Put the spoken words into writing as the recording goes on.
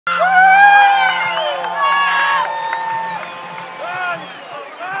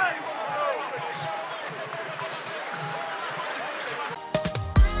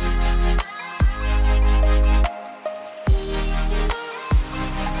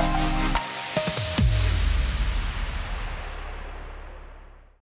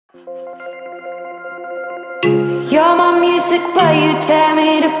toxic, but you tear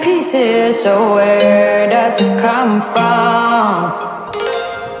me to pieces. So where does it come from?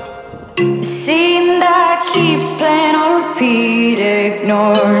 A scene that keeps playing on repeat,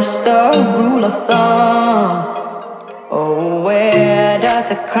 ignores the rule of thumb. Oh, where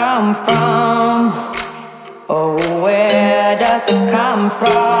does it come from? Oh, where does it come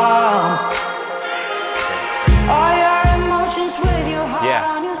from? All your emotions with your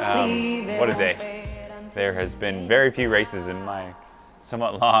heart on your sleeve. What a day. There has been very few races in my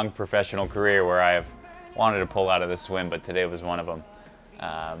somewhat long professional career where I have wanted to pull out of the swim, but today was one of them.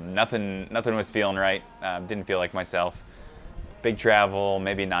 Nothing was feeling right. Didn't feel like myself. Big travel,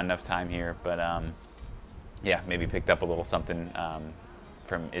 maybe not enough time here, but yeah, maybe picked up a little something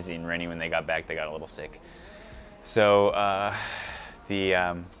from Izzy and Rennie when they got back. They got a little sick. So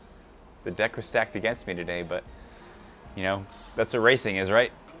the deck was stacked against me today, but you know, that's what racing is,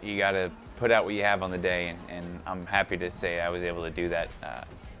 right? You got to put out what you have on the day, and I'm happy to say I was able to do that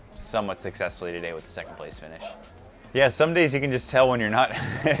somewhat successfully today with the second place finish. Yeah, some days you can just tell when you're not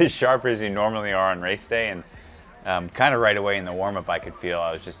as sharp as you normally are on race day, and kind of right away in the warm-up I could feel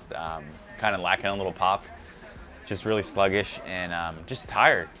I was just kind of lacking a little pop, just really sluggish and just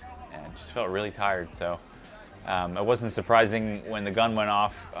tired, and just felt really tired. So it wasn't surprising when the gun went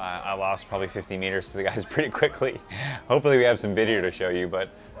off. I lost probably 50 meters to the guys pretty quickly. Hopefully we have some video to show you, but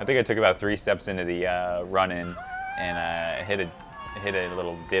I think I took about 3 steps into the run-in and hit a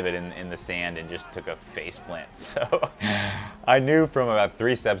little divot in the sand and just took a face plant. So I knew from about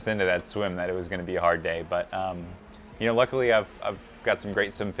 3 steps into that swim that it was going to be a hard day. But you know, luckily I've got some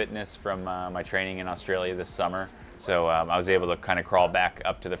great swim fitness from my training in Australia this summer. So I was able to kind of crawl back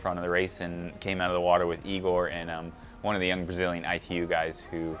up to the front of the race and came out of the water with Igor and one of the young Brazilian ITU guys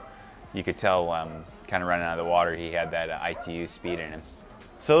who you could tell kind of running out of the water, he had that ITU speed in him.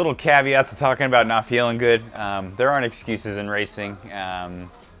 So a little caveat to talking about not feeling good. There aren't excuses in racing.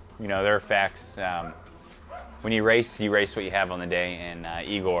 You know, there are facts. When you race what you have on the day, and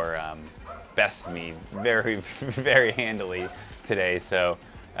Igor bested me very, very handily today. So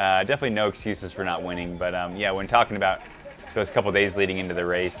definitely no excuses for not winning. But yeah, when talking about those couple days leading into the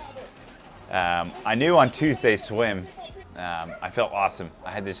race, I knew on Tuesday's swim, I felt awesome. I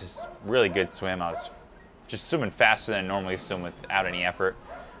had this just really good swim. I was just swimming faster than I normally swim without any effort,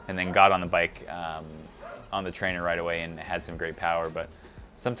 and then got on the bike on the trainer right away and had some great power. But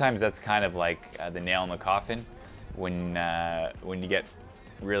sometimes that's kind of like the nail in the coffin when you get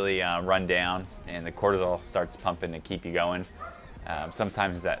really run down and the cortisol starts pumping to keep you going.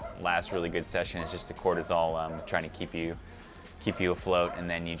 Sometimes that last really good session is just the cortisol trying to keep you afloat, and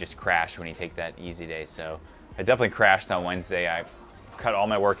then you just crash when you take that easy day. So I definitely crashed on Wednesday. I cut all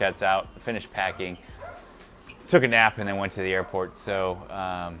my workouts out, finished packing, took a nap, and then went to the airport. So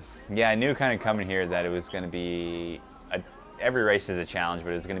yeah, I knew kind of coming here that it was going to be every race is a challenge,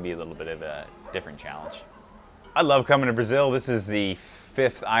 but it was going to be a little bit of a different challenge. I love coming to Brazil. This is the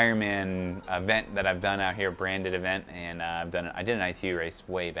 5th Ironman event that I've done out here, branded event, and I did an ITU race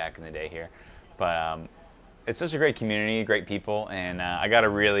way back in the day here. But it's such a great community, great people, and I got to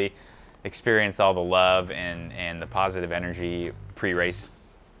really experience all the love and the positive energy pre-race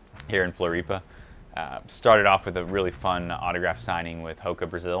here in Floripa. Started off with a really fun autograph signing with Hoka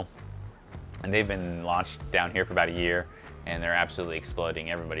Brazil, and they've been launched down here for about a year, and they're absolutely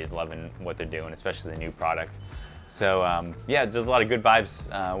exploding. Everybody's loving what they're doing, especially the new product. So yeah, just a lot of good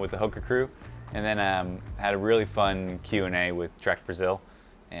vibes with the Hoka crew, and then had a really fun Q&A with Trek Brazil,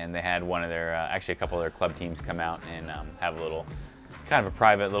 and they had one of their actually a couple of their club teams come out and have a little kind of a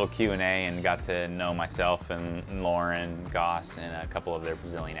private little Q&A, and got to know myself and Lauren Goss and a couple of their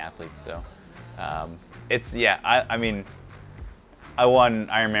Brazilian athletes. So it's, yeah, I mean, I won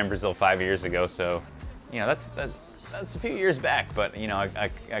Ironman Brazil 5 years ago, so you know that's a few years back, but you know I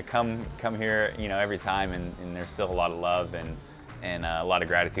come here, you know, every time, and there's still a lot of love and a lot of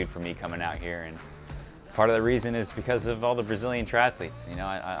gratitude for me coming out here. And part of the reason is because of all the Brazilian triathletes. You know,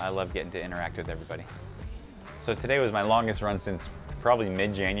 I love getting to interact with everybody. So today was my longest run since probably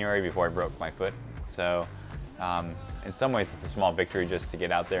mid-January, before I broke my foot. So in some ways it's a small victory just to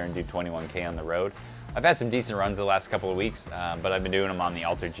get out there and do 21K on the road. I've had some decent runs the last couple of weeks, but I've been doing them on the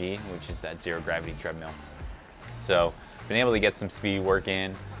Alter G, which is that zero gravity treadmill. So been able to get some speed work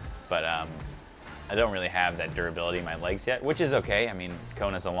in, but I don't really have that durability in my legs yet, which is okay. I mean,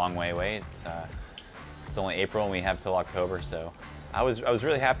 Kona's a long way away. It's only April and we have till October, so I was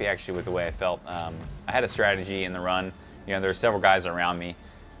really happy actually with the way I felt. I had a strategy in the run. You know, there were several guys around me,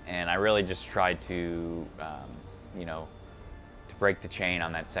 and I really just tried to, you know, to break the chain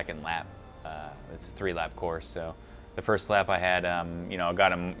on that second lap. It's a 3-lap course, so the first lap I had, you know, I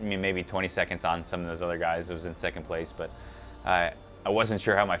got maybe 20 seconds on some of those other guys. I was in second place, but I wasn't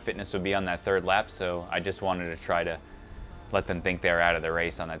sure how my fitness would be on that third lap, so I just wanted to try to let them think they were out of the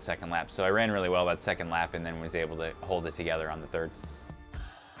race on that second lap. So I ran really well that second lap and then was able to hold it together on the third.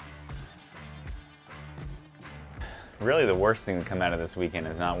 Really the worst thing to come out of this weekend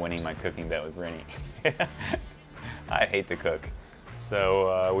is not winning my cooking bet with Rennie. I hate to cook.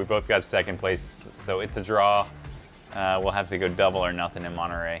 So we both got second place, so it's a draw. We'll have to go double or nothing in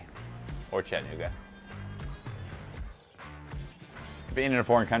Monterrey or Chattanooga. Being in a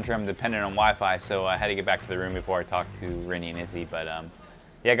foreign country, I'm dependent on Wi-Fi, so I had to get back to the room before I talked to Rennie and Izzy. But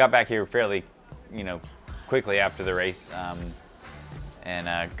yeah, I got back here fairly, quickly after the race, and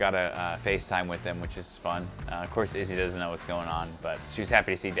got a FaceTime with them, which is fun. Of course, Izzy doesn't know what's going on, but she was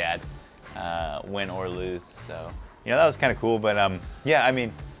happy to see Dad win or lose. So that was kind of cool. But yeah, I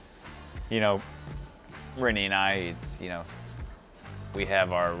mean, Rennie and I, it's we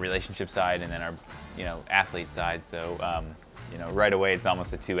have our relationship side and then our athlete side. So right away, it's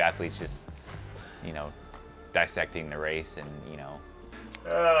almost the two athletes just, dissecting the race and,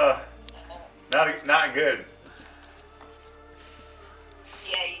 not good.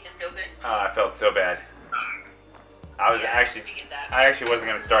 Yeah, you didn't feel good? I felt so bad. I actually wasn't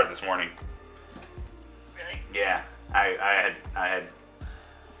going to start this morning. Really? Yeah, I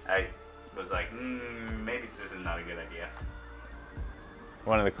was like, maybe this is not a good idea.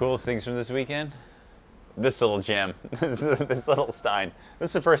 One of the coolest things from this weekend, this little gem, this little stein. This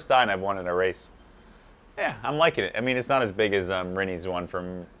is the first stein I've won in a race. Yeah, I'm liking it. I mean, it's not as big as Rennie's one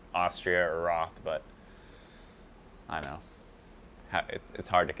from Austria or Roth, but I know. It's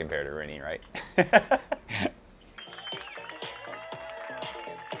hard to compare to Rennie, right?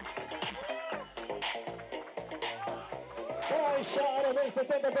 Ironman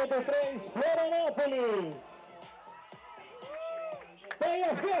 70.3 Florianopolis. Tem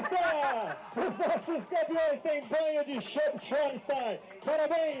a festa! Os nossos campeões têm banho de Schwarzstein.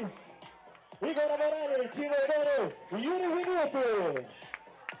 Parabéns! Igor Morales, Tino Urbano, Yuri Minuto.